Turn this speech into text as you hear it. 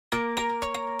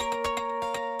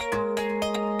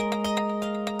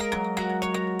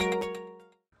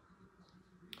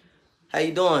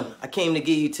you doing? I came to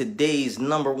give you today's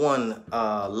number one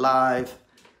live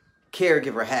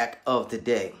caregiver hack of the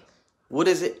day. What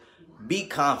is it? Be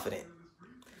confident.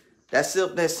 That's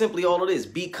simply all it is.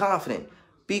 Be confident.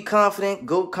 Be confident.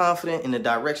 Go confident in the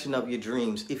direction of your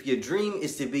dreams. If your dream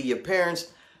is to be your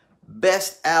parents'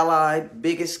 best ally,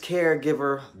 biggest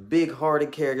caregiver,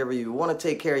 big-hearted caregiver, you want to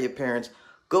take care of your parents,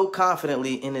 go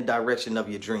confidently in the direction of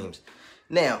your dreams.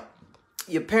 Now,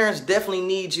 your parents definitely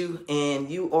need you, and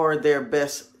you are their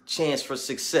best chance for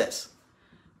success.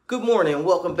 Good morning, and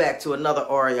welcome back to another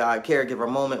REI Caregiver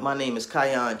Moment. My name is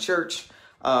Kion Church.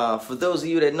 For those of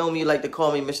you that know me, you like to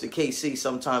call me Mr. KC.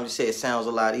 Sometimes you say it sounds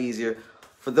a lot easier.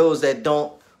 For those that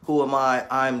don't, who am I?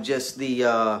 I'm just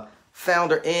the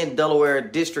founder and Delaware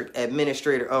District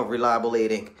Administrator of Reliable Aid,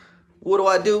 Inc.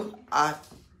 What do? I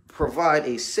provide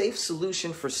a safe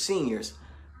solution for seniors.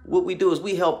 What we do is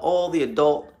we help all the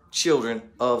adult children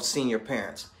of senior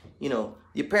parents. You know,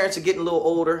 your parents are getting a little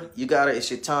older. It's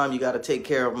your time. You gotta take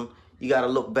care of them. You gotta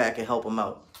look back and help them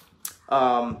out.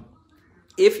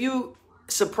 If you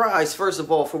surprised, first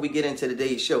of all, before we get into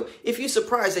today's show, if you're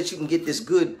surprised that you can get this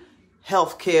good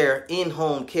health care,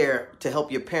 in-home care to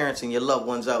help your parents and your loved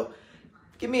ones out,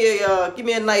 give me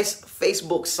a nice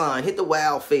Facebook sign. Hit the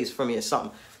wow face for me or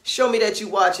something. Show me that you're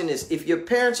watching this. If your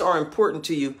parents are important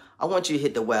to you, I want you to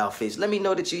hit the wow face. Let me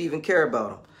know that you even care about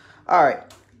them. All right.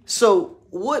 So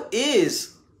what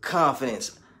is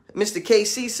confidence? Mr.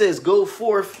 KC says go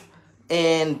forth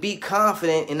and be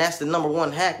confident, and that's the number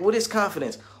one hack. What is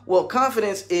confidence? Well,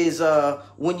 confidence is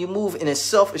when you move in a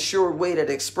self-assured way that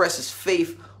expresses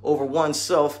faith over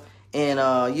oneself and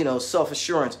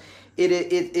self-assurance.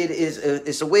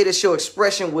 It's a way to show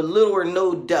expression with little or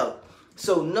no doubt.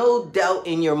 So no doubt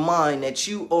in your mind that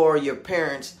you are your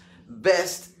parents'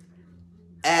 best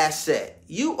asset.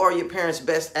 You are your parents'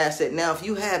 best asset. Now, if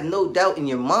you have no doubt in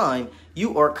your mind,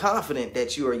 you are confident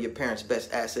that you are your parents'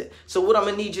 best asset. So what I'm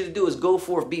going to need you to do is go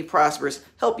forth, be prosperous,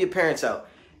 help your parents out.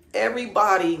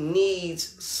 Everybody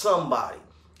needs somebody.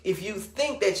 If you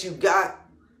think that you got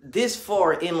this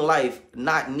far in life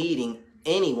not needing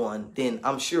anyone, then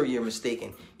I'm sure you're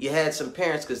mistaken. You had some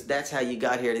parents because that's how you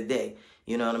got here today.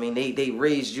 You know what I mean? They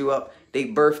raised you up. They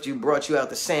birthed you, brought you out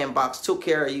the sandbox, took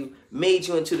care of you, made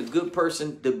you into the good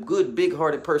person, the good,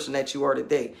 big-hearted person that you are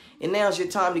today. And now's your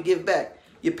time to give back.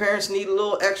 Your parents need a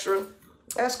little extra.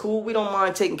 That's cool. We don't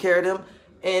mind taking care of them.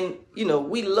 And, you know,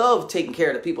 we love taking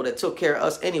care of the people that took care of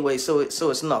us anyway, so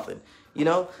it's nothing, you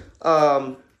know?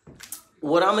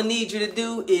 What I'm going to need you to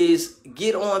do is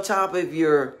get on top of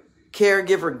your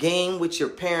caregiver game with your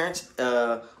parents.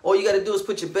 All you got to do is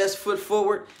put your best foot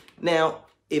forward. Now,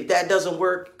 if that doesn't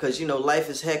work, because, you know, life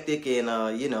is hectic and,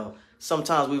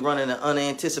 sometimes we run into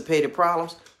unanticipated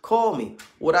problems, call me.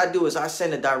 What I do is I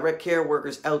send the direct care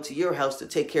workers out to your house to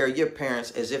take care of your parents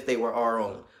as if they were our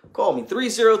own. Call me,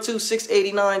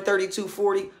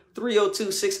 302-689-3240,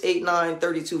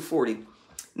 302-689-3240.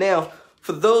 Now,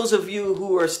 for those of you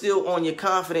who are still on your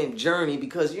confident journey,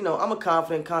 because, you know, I'm a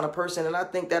confident kind of person, and I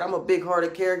think that I'm a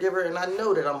big-hearted caregiver, and I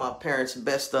know that I'm my parents'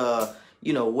 best,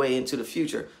 way into the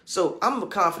future. So I'm a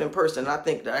confident person, and I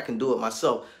think that I can do it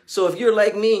myself. So if you're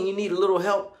like me and you need a little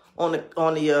help on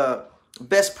the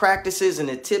best practices and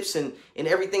the tips and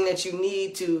everything that you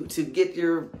need to get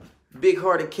your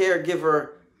big-hearted caregiver,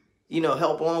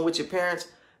 help on with your parents,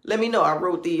 let me know. I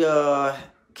wrote the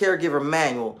caregiver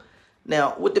manual.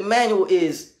 Now, what the manual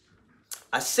is,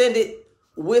 I send it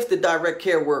with the direct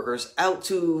care workers out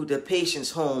to the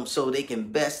patient's home so they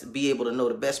can best be able to know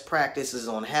the best practices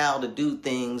on how to do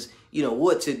things,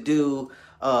 what to do,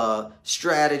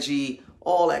 strategy,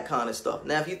 all that kind of stuff.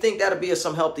 Now, if you think that'll be of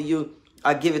some help to you,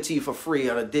 I give it to you for free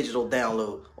on a digital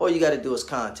download. All you got to do is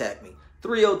contact me.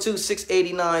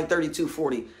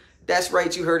 302-689-3240. That's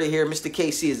right, you heard it here. Mr.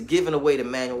 KC is giving away the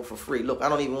manual for free. Look, I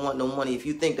don't even want no money. If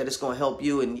you think that it's going to help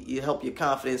you and you help your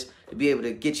confidence to be able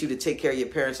to get you to take care of your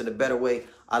parents in a better way,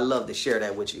 I love to share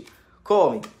that with you.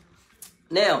 Call me.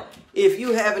 Now, if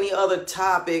you have any other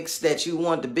topics that you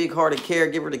want the big-hearted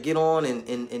caregiver to get on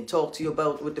and talk to you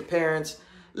about with the parents,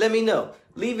 let me know.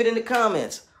 Leave it in the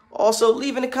comments. Also,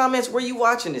 leave in the comments where you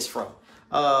watching this from.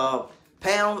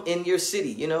 Pound in your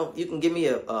city, you can give me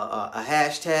a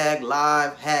hashtag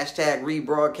live, hashtag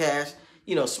rebroadcast,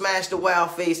 smash the wow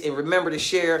face and remember to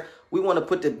share. We want to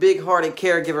put the big-hearted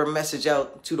caregiver message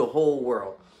out to the whole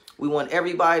world. We want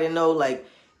everybody to know,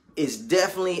 it's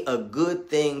definitely a good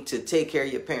thing to take care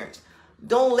of your parents.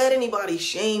 Don't let anybody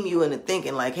shame you into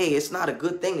thinking hey, it's not a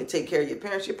good thing to take care of your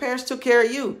parents. Your parents took care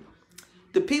of you.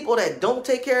 The people that don't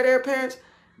take care of their parents,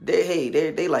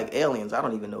 They like aliens. I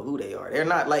don't even know who they are. They're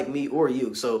not like me or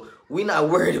you. So we're not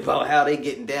worried about how they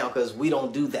getting down because we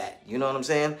don't do that. You know what I'm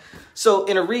saying? So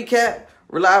in a recap,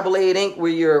 Reliable Aid Inc.,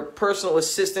 we're your personal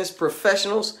assistance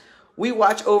professionals. We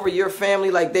watch over your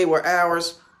family like they were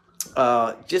ours,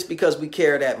 just because we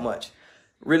care that much.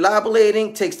 Reliable Aid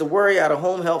Inc. takes the worry out of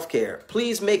home health care.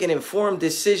 Please make an informed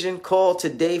decision. Call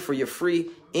today for your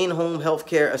free in-home health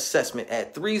care assessment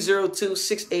at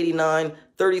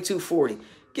 302-689-3240.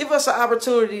 Give us an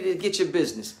opportunity to get your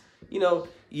business. You know,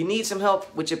 you need some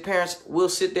help with your parents. We'll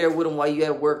sit there with them while you're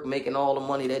at work, making all the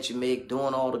money that you make,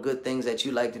 doing all the good things that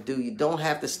you like to do. You don't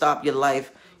have to stop your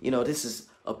life. You know, this is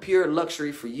a pure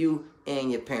luxury for you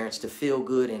and your parents to feel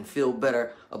good and feel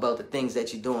better about the things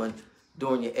that you're doing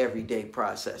during your everyday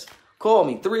process. Call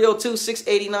me,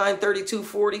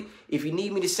 302-689-3240. If you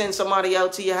need me to send somebody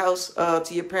out to your house, to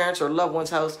your parents or loved one's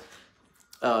house,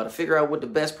 to figure out what the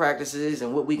best practice is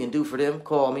and what we can do for them,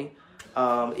 call me.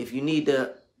 If you need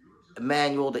the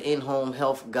manual, the in-home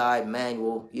health guide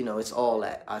manual, you know, it's all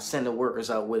that. I send the workers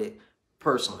out with it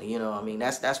personally. You know, I mean,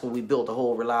 that's what we built the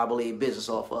whole Reliable Aid business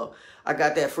off of. I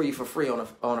got that for you for free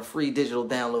on a free digital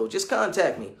download. Just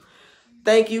contact me.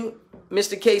 Thank you,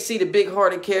 Mr. KC, the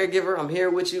big-hearted caregiver. I'm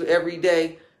here with you every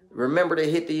day. Remember to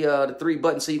hit the 3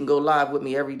 buttons so you can go live with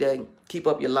me every day. Keep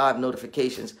up your live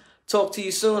notifications. Talk to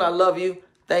you soon. I love you.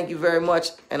 Thank you very much,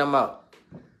 and I'm out.